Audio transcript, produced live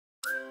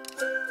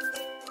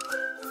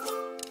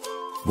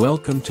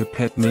Welcome to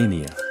Pet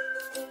Mania.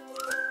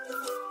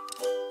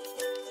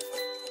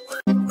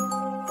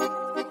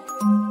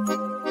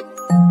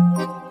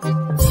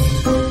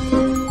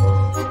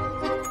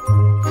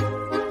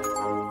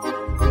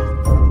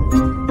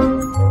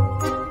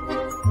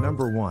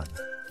 Number 1.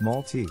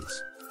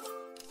 Maltese.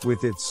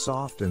 With its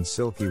soft and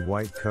silky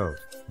white coat,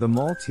 the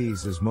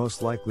Maltese is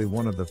most likely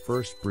one of the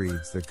first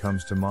breeds that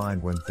comes to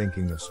mind when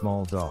thinking of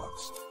small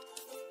dogs.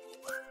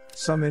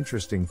 Some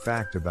interesting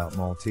fact about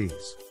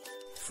Maltese.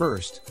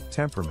 First,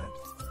 temperament.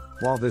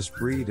 While this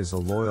breed is a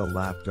loyal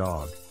lap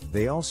dog,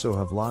 they also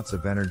have lots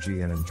of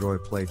energy and enjoy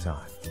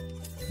playtime.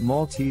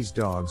 Maltese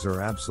dogs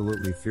are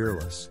absolutely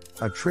fearless,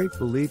 a trait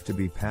believed to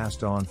be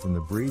passed on from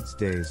the breed's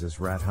days as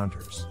rat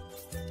hunters.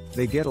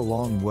 They get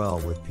along well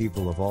with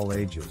people of all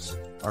ages,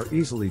 are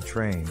easily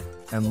trained,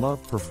 and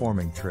love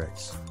performing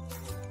tricks.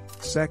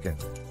 Second,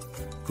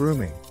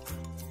 grooming.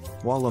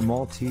 While a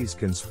Maltese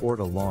can sport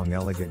a long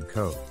elegant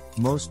coat,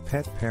 most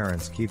pet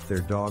parents keep their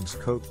dog's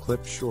coat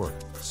clipped short,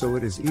 so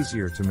it is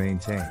easier to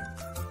maintain.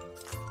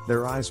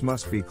 Their eyes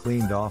must be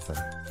cleaned often,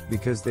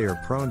 because they are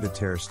prone to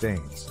tear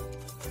stains.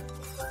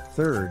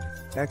 Third,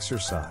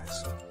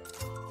 exercise.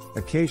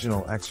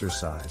 Occasional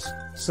exercise,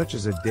 such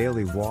as a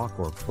daily walk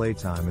or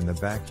playtime in the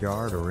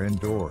backyard or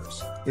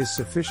indoors, is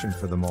sufficient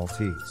for the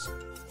Maltese.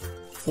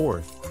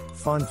 Fourth,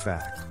 fun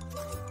fact.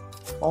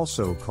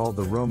 Also called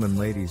the Roman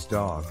lady's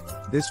dog,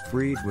 this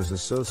breed was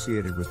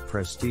associated with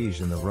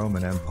prestige in the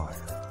Roman Empire.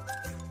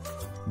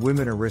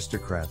 Women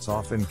aristocrats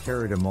often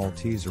carried a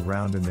Maltese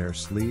around in their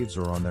sleeves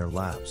or on their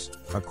laps,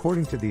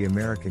 according to the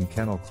American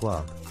Kennel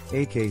Club,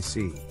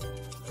 AKC.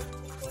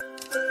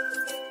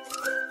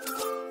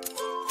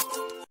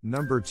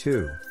 Number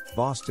 2,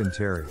 Boston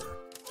Terrier.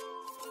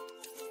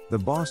 The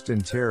Boston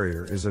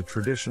Terrier is a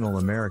traditional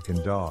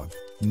American dog,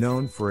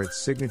 known for its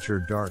signature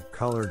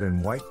dark-colored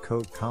and white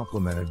coat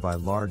complemented by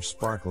large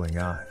sparkling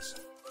eyes.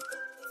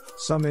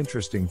 Some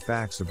interesting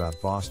facts about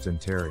Boston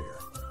Terrier.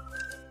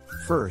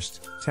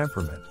 First,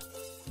 temperament.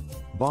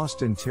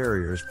 Boston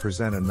Terriers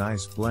present a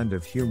nice blend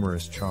of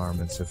humorous charm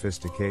and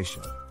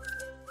sophistication.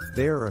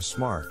 They are a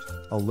smart,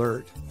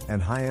 alert, and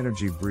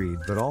high-energy breed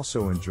but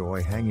also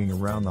enjoy hanging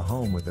around the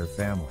home with their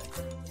family.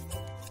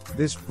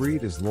 This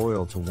breed is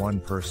loyal to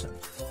one person.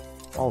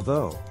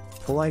 Although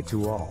polite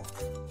to all,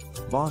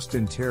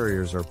 Boston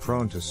Terriers are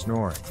prone to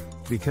snoring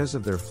because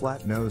of their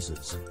flat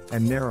noses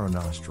and narrow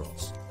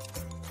nostrils.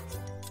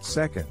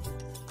 Second,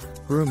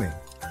 grooming.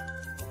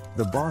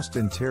 The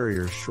Boston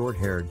Terrier's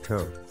short-haired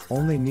coat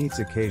only needs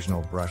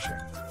occasional brushing.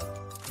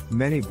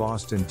 Many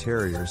Boston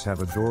Terriers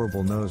have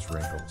adorable nose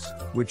wrinkles,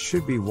 which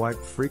should be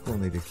wiped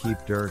frequently to keep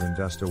dirt and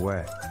dust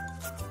away.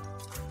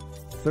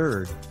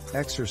 Third,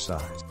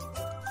 exercise.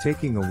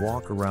 Taking a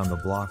walk around the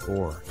block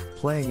or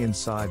playing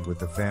inside with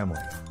the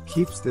family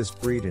keeps this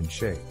breed in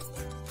shape.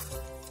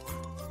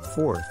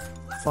 Fourth,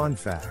 fun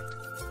fact.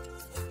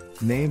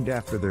 Named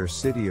after their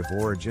city of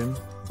origin,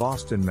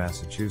 Boston,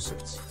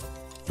 Massachusetts.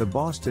 The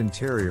Boston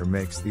Terrier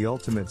makes the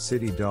ultimate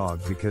city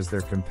dog because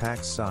their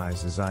compact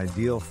size is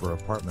ideal for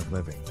apartment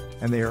living,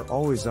 and they are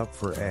always up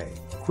for a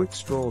quick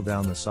stroll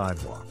down the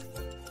sidewalk.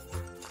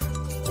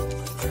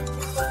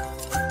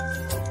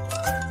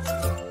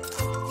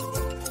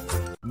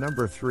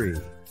 Number 3,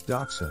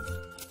 Dachshund.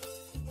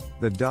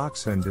 The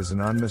Dachshund is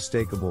an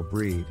unmistakable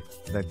breed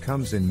that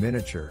comes in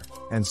miniature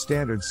and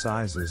standard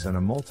sizes and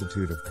a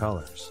multitude of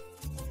colors.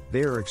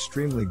 They are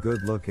extremely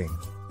good-looking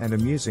and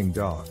amusing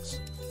dogs.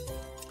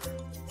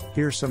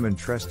 Here's some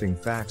interesting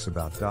facts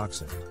about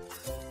Dachshund.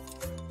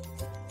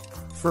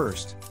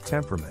 First,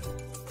 temperament.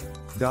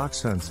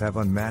 Dachshunds have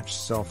unmatched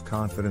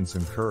self-confidence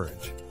and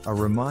courage, a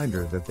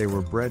reminder that they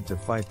were bred to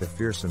fight the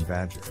fearsome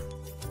badger.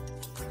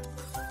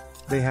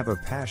 They have a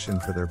passion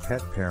for their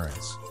pet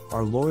parents,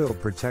 are loyal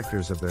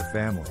protectors of their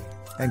family,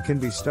 and can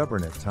be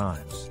stubborn at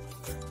times.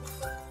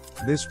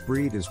 This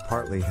breed is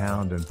partly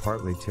hound and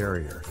partly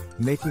terrier,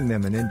 making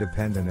them an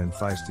independent and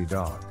feisty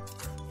dog.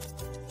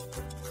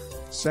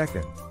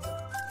 Second,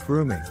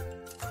 grooming.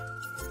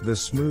 The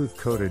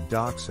smooth-coated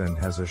Dachshund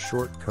has a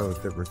short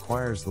coat that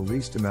requires the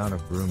least amount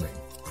of grooming,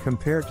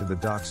 compared to the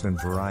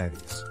Dachshund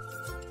varieties.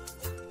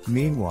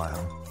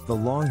 Meanwhile, the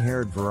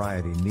long-haired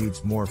variety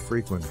needs more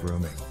frequent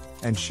grooming,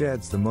 and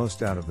sheds the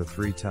most out of the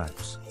three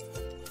types.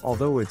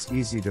 Although it's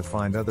easy to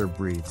find other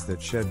breeds that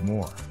shed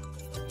more.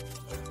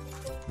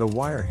 The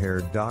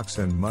wire-haired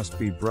Dachshund must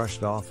be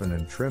brushed often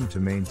and trimmed to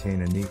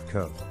maintain a neat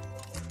coat.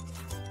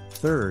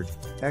 Third,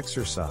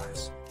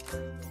 exercise.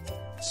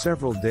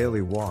 Several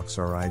daily walks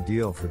are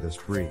ideal for this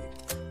breed.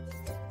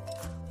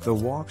 The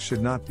walk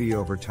should not be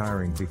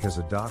overtiring because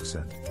a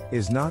Dachshund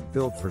is not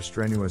built for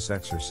strenuous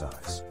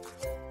exercise.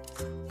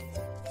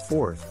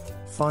 Fourth,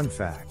 fun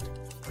fact.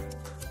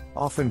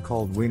 Often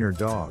called wiener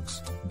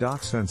dogs,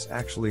 Dachshunds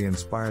actually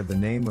inspired the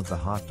name of the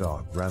hot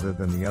dog rather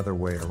than the other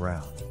way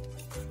around.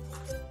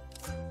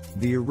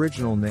 The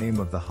original name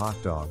of the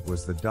hot dog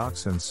was the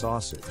Dachshund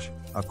sausage,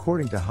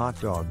 according to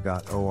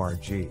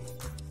hotdog.org.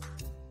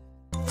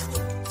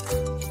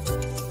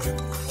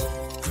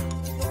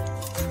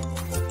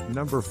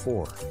 Number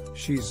 4,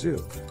 Shih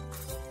Tzu.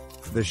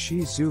 The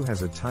Shih Tzu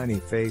has a tiny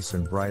face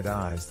and bright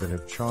eyes that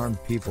have charmed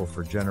people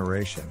for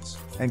generations,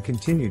 and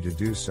continue to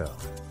do so.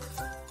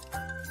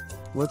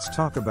 Let's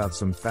talk about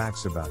some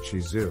facts about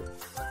Shih Tzu.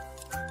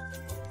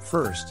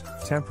 First,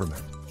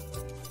 temperament.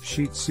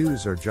 Shih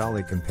Tzus are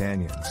jolly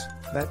companions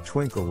that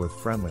twinkle with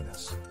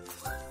friendliness.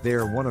 They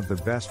are one of the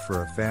best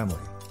for a family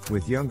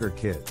with younger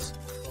kids.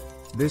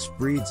 This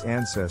breed's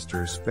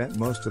ancestors spent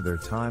most of their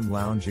time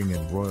lounging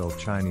in royal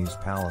Chinese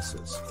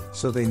palaces,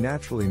 so they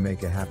naturally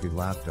make a happy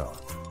lapdog.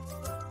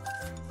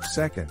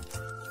 Second,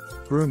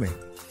 grooming.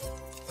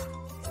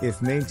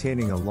 If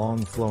maintaining a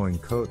long flowing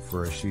coat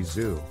for a Shih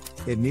Tzu,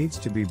 it needs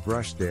to be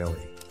brushed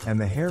daily, and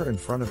the hair in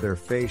front of their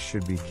face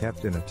should be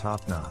kept in a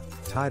top knot,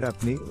 tied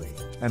up neatly,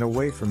 and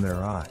away from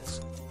their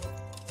eyes.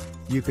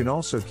 You can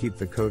also keep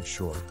the coat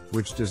short,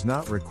 which does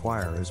not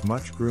require as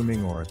much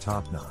grooming or a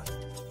top knot.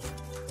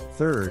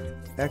 Third,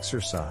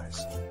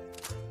 exercise.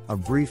 A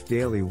brief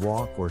daily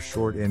walk or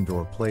short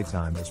indoor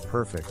playtime is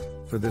perfect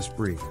for this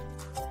breed.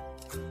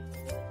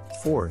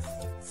 Fourth,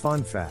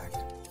 fun fact.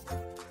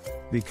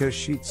 Because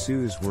Shih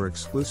Tzus were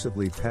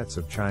exclusively pets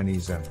of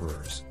Chinese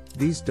emperors,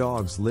 these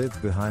dogs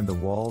lived behind the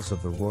walls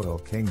of the royal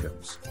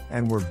kingdoms,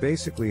 and were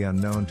basically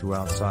unknown to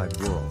outside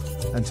world,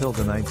 until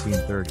the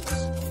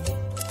 1930s.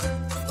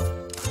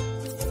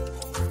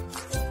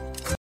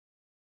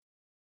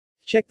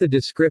 Check the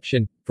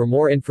description for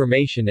more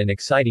information and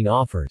exciting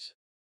offers.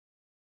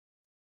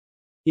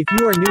 If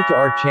you are new to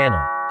our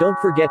channel, don't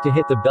forget to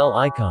hit the bell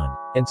icon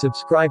and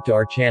subscribe to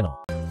our channel.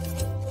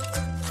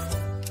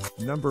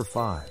 Number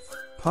 5.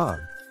 Pug.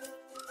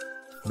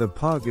 The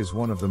pug is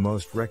one of the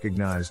most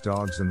recognized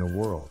dogs in the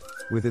world,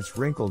 with its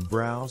wrinkled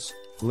brows,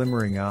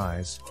 glimmering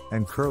eyes,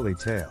 and curly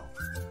tail.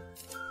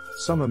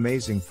 Some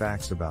amazing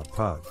facts about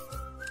pug.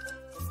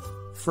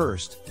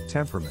 First,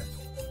 temperament.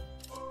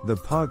 The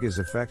pug is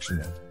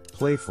affectionate,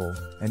 playful,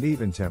 and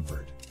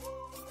even-tempered.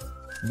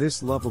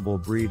 This lovable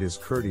breed is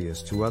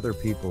courteous to other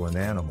people and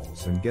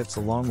animals and gets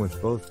along with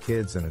both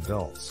kids and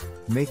adults,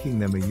 making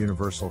them a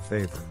universal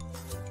favorite.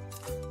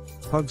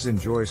 Pugs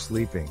enjoy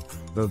sleeping,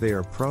 though they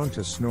are prone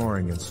to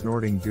snoring and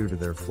snorting due to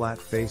their flat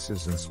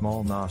faces and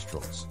small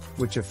nostrils,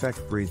 which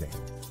affect breathing.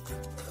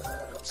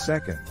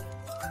 Second,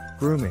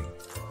 grooming.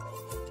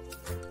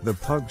 The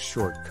pug's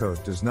short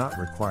coat does not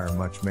require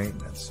much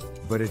maintenance,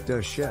 but it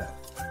does shed.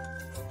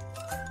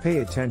 Pay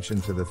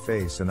attention to the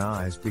face and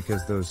eyes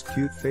because those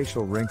cute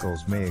facial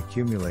wrinkles may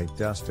accumulate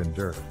dust and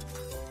dirt.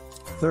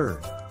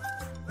 Third,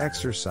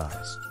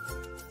 exercise.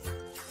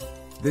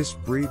 This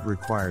breed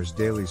requires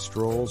daily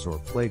strolls or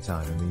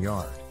playtime in the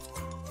yard.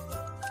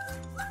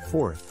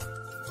 Fourth,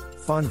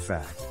 fun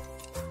fact.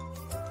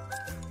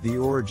 The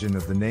origin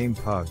of the name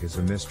pug is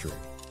a mystery.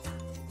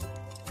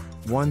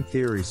 One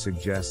theory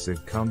suggests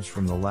it comes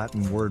from the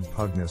Latin word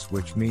pugnus,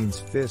 which means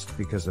fist,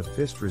 because a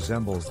fist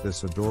resembles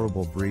this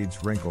adorable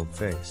breed's wrinkled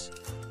face.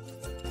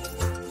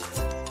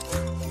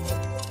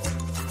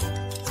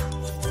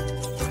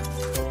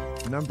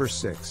 Number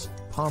 6,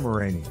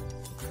 Pomeranian.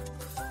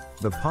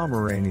 The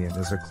Pomeranian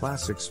is a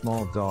classic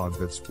small dog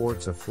that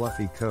sports a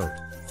fluffy coat,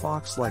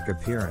 fox-like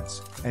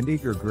appearance, and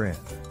eager grin.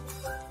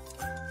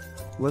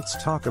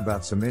 Let's talk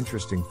about some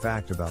interesting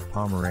fact about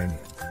Pomeranian.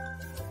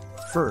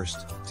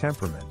 First,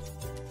 temperament.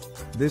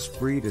 This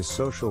breed is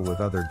social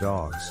with other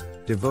dogs,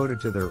 devoted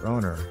to their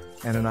owner,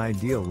 and an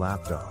ideal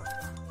lapdog.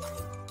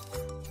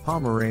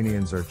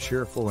 Pomeranians are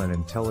cheerful and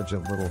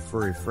intelligent little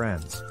furry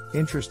friends,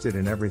 interested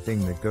in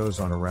everything that goes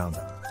on around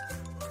them.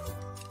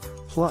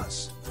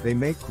 Plus, they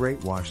make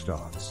great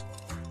watchdogs.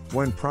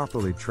 When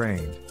properly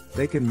trained,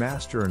 they can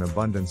master an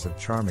abundance of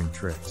charming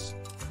tricks.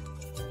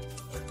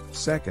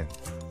 Second,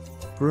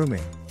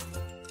 grooming.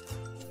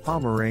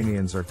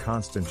 Pomeranians are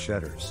constant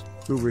shedders,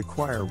 who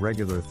require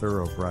regular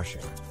thorough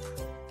brushing.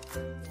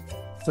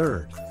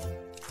 Third,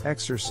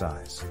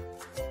 exercise.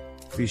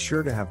 Be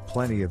sure to have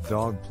plenty of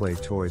dog play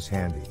toys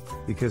handy,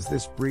 because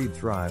this breed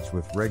thrives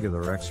with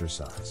regular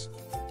exercise.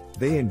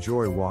 They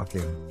enjoy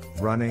walking,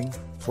 running,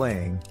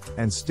 playing,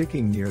 and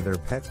sticking near their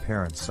pet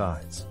parents'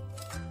 sides.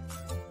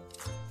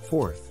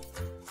 Fourth,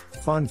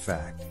 fun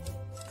fact.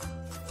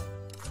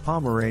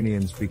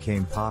 Pomeranians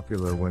became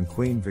popular when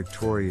Queen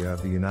Victoria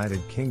of the United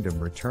Kingdom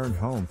returned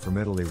home from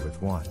Italy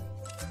with one.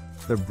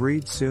 The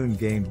breed soon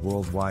gained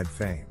worldwide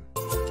fame.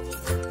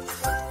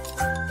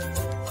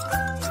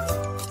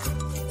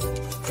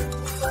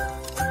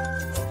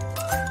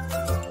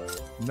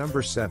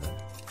 Number 7,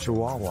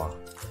 Chihuahua.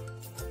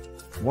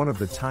 One of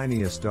the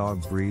tiniest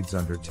dog breeds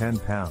under 10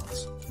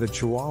 pounds, the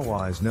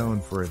Chihuahua is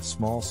known for its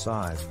small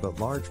size but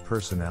large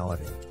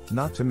personality,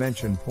 not to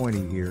mention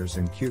pointy ears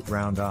and cute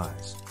round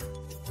eyes.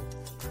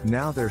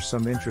 Now there's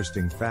some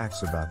interesting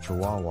facts about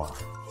Chihuahua.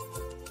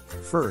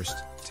 First,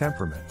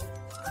 temperament.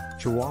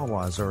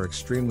 Chihuahuas are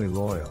extremely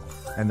loyal,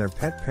 and their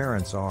pet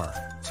parents are,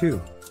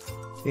 too.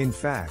 In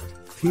fact,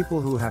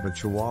 people who have a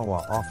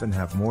Chihuahua often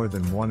have more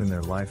than one in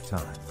their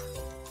lifetime.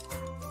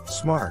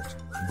 Smart,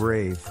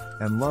 brave,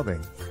 and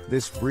loving,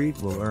 this breed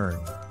will earn,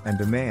 and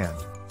demand,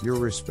 your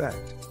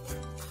respect.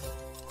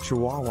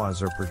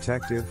 Chihuahuas are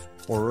protective,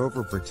 or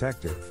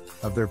overprotective,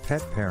 of their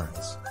pet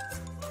parents.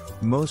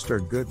 Most are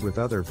good with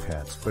other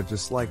pets but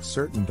dislike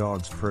certain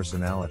dogs'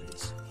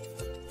 personalities.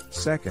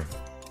 Second,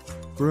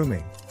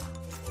 grooming.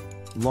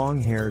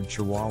 Long-haired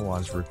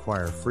Chihuahuas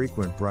require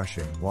frequent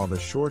brushing while the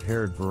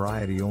short-haired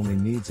variety only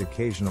needs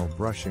occasional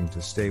brushing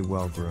to stay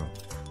well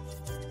groomed.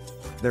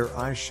 Their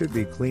eyes should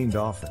be cleaned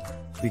often.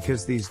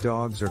 Because these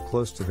dogs are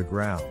close to the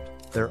ground,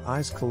 their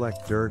eyes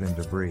collect dirt and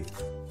debris.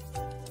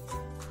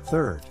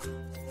 Third,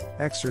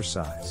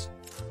 exercise.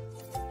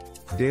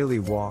 Daily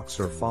walks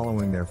or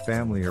following their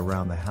family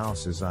around the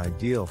house is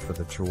ideal for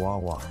the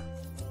Chihuahua.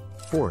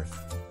 Fourth,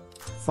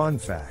 fun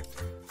fact.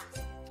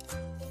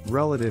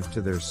 Relative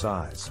to their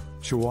size,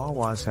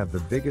 Chihuahuas have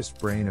the biggest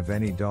brain of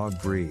any dog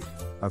breed,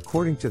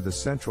 according to the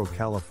Central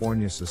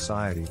California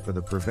Society for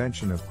the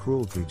Prevention of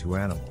Cruelty to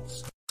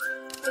Animals.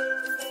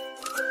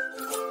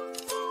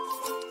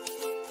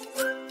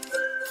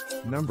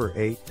 Number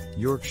 8,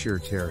 Yorkshire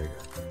Terrier.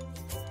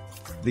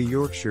 The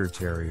Yorkshire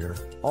Terrier,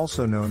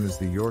 also known as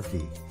the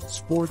Yorkie,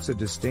 sports a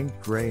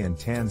distinct gray and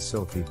tan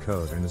silky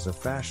coat and is a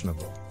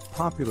fashionable,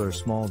 popular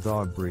small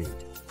dog breed.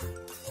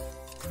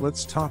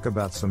 Let's talk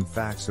about some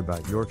facts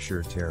about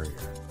Yorkshire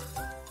Terrier.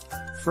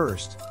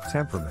 First,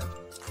 temperament.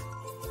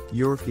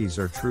 Yorkies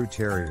are true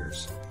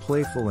terriers,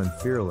 playful and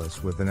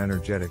fearless with an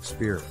energetic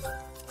spirit.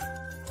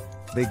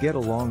 They get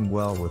along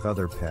well with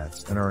other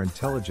pets and are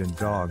intelligent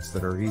dogs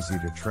that are easy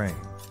to train.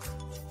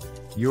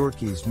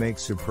 Yorkies make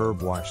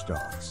superb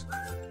watchdogs.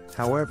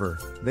 However,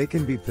 they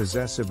can be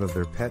possessive of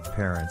their pet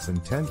parents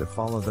and tend to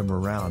follow them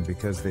around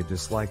because they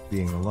dislike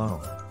being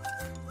alone.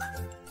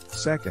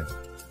 Second,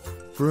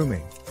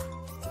 grooming.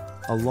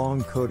 A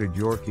long-coated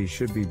Yorkie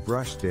should be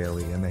brushed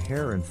daily and the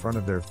hair in front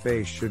of their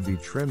face should be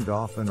trimmed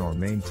often or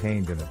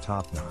maintained in a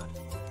top knot.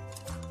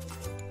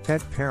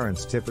 Pet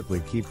parents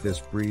typically keep this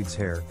breed's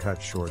hair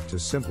cut short to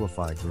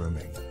simplify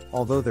grooming,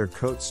 although their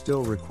coat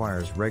still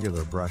requires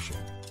regular brushing.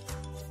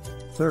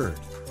 Third,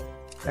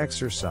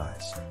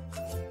 exercise.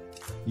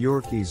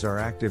 Yorkies are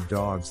active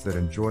dogs that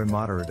enjoy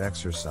moderate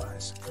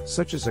exercise,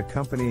 such as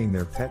accompanying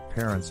their pet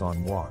parents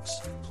on walks,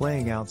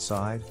 playing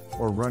outside,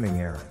 or running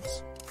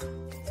errands.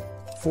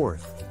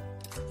 Fourth,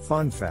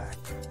 fun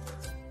fact.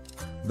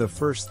 The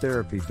first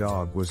therapy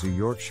dog was a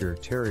Yorkshire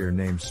Terrier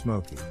named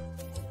Smokey.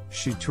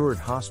 She toured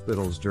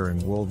hospitals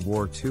during World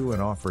War II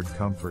and offered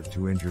comfort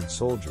to injured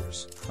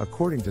soldiers,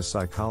 according to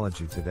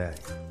Psychology Today.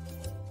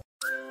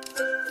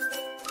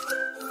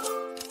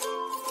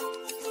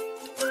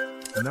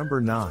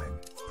 Number 9,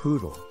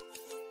 Poodle.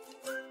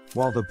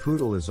 While the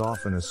poodle is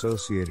often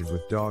associated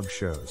with dog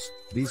shows,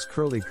 these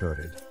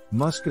curly-coated,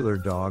 muscular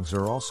dogs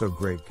are also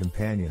great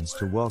companions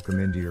to welcome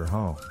into your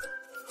home.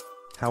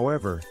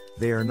 However,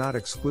 they are not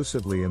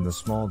exclusively in the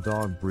small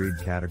dog breed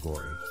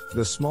category.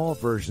 The small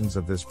versions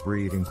of this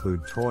breed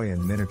include toy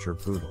and miniature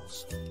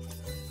poodles.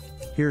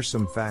 Here's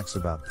some facts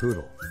about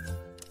poodle.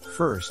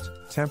 First,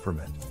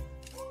 temperament.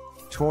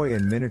 Toy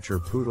and miniature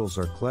poodles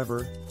are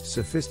clever,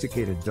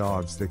 sophisticated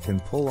dogs that can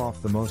pull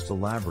off the most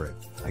elaborate,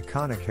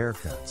 iconic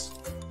haircuts.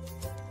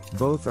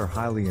 Both are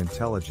highly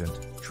intelligent,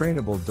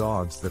 trainable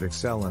dogs that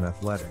excel in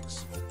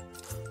athletics.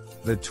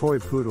 The toy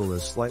poodle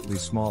is slightly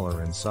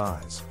smaller in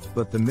size,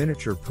 but the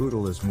miniature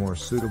poodle is more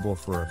suitable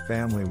for a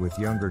family with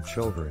younger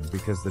children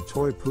because the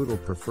toy poodle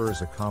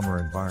prefers a calmer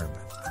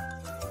environment.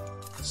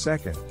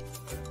 Second,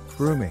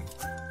 grooming.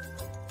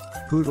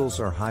 Poodles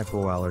are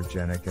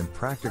hypoallergenic and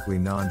practically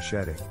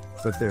non-shedding,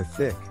 but their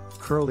thick,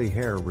 curly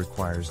hair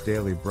requires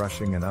daily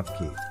brushing and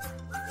upkeep.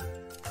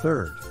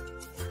 Third,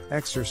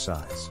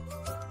 exercise.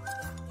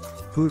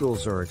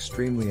 Poodles are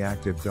extremely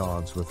active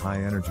dogs with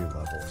high energy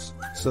levels,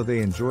 so they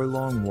enjoy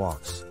long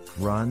walks,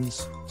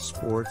 runs,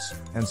 sports,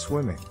 and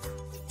swimming.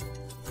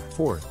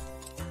 Fourth,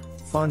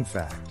 fun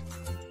fact.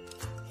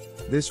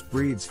 This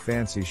breed's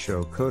fancy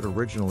show coat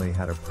originally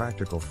had a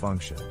practical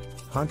function.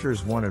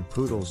 Hunters wanted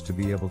poodles to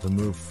be able to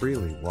move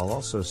freely while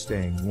also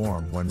staying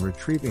warm when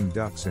retrieving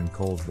ducks in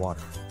cold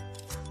water.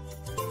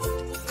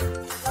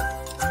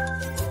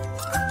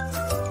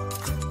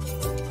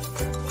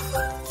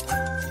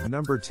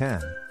 Number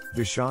 10,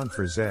 Bichon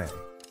Frise.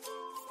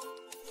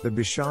 The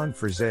Bichon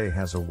Frise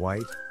has a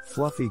white,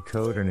 fluffy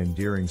coat and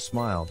endearing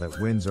smile that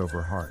wins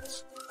over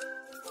hearts.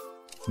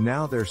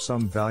 Now there's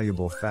some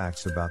valuable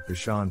facts about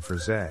Bichon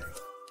Frise.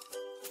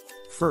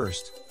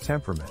 First,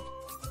 temperament.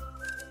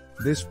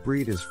 This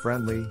breed is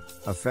friendly,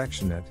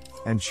 affectionate,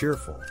 and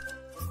cheerful.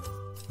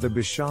 The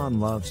Bichon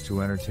loves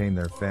to entertain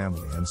their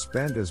family and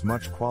spend as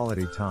much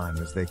quality time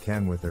as they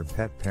can with their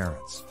pet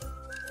parents.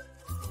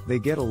 They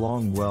get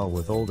along well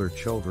with older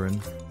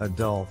children,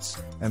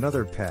 adults, and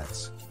other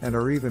pets, and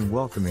are even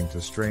welcoming to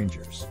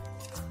strangers.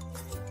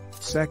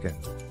 Second,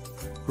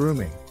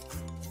 grooming.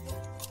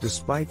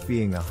 Despite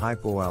being a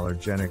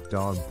hypoallergenic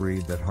dog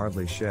breed that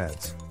hardly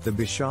sheds, the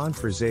Bichon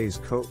Frise's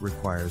coat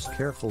requires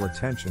careful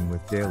attention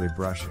with daily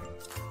brushing.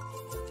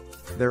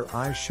 Their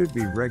eyes should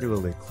be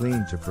regularly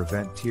cleaned to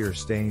prevent tear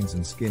stains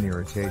and skin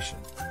irritation.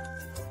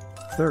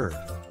 Third,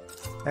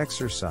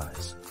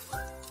 exercise.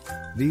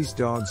 These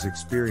dogs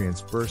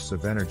experience bursts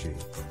of energy,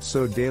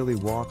 so daily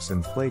walks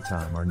and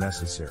playtime are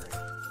necessary.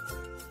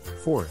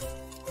 Fourth,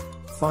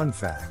 fun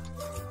fact.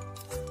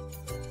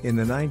 In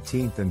the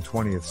 19th and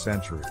 20th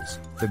centuries,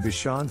 the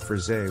Bichon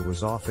Frise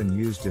was often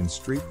used in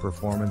street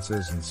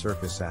performances and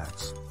circus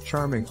acts,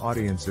 charming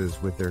audiences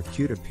with their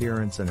cute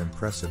appearance and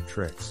impressive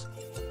tricks.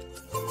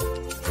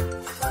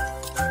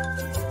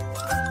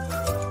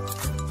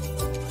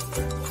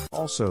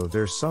 Also,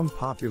 there's some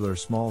popular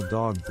small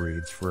dog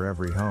breeds for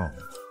every home.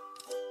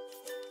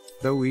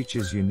 Though each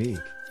is unique,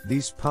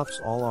 these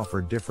pups all offer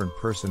different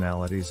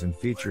personalities and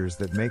features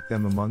that make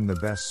them among the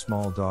best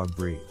small dog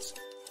breeds.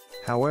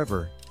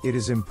 However, it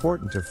is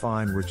important to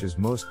find which is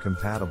most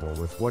compatible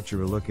with what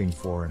you are looking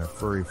for in a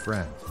furry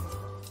friend.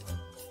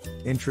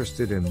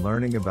 Interested in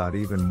learning about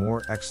even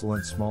more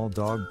excellent small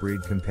dog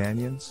breed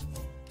companions?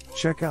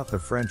 Check out the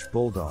French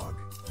Bulldog,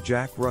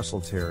 Jack Russell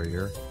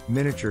Terrier,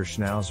 Miniature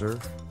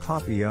Schnauzer,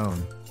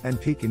 Papillon,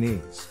 and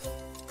Pekingese.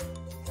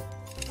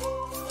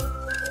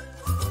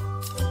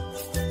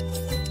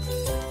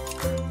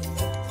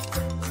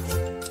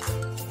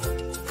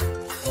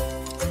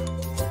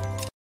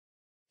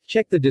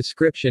 Check the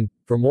description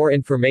for more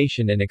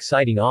information and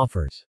exciting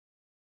offers.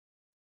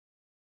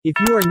 If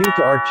you are new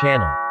to our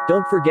channel,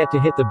 don't forget to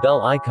hit the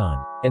bell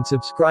icon and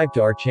subscribe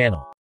to our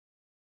channel.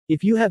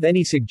 If you have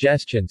any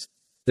suggestions,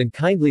 then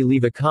kindly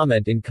leave a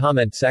comment in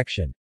comment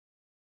section.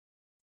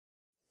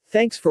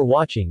 Thanks for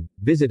watching.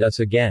 Visit us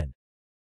again.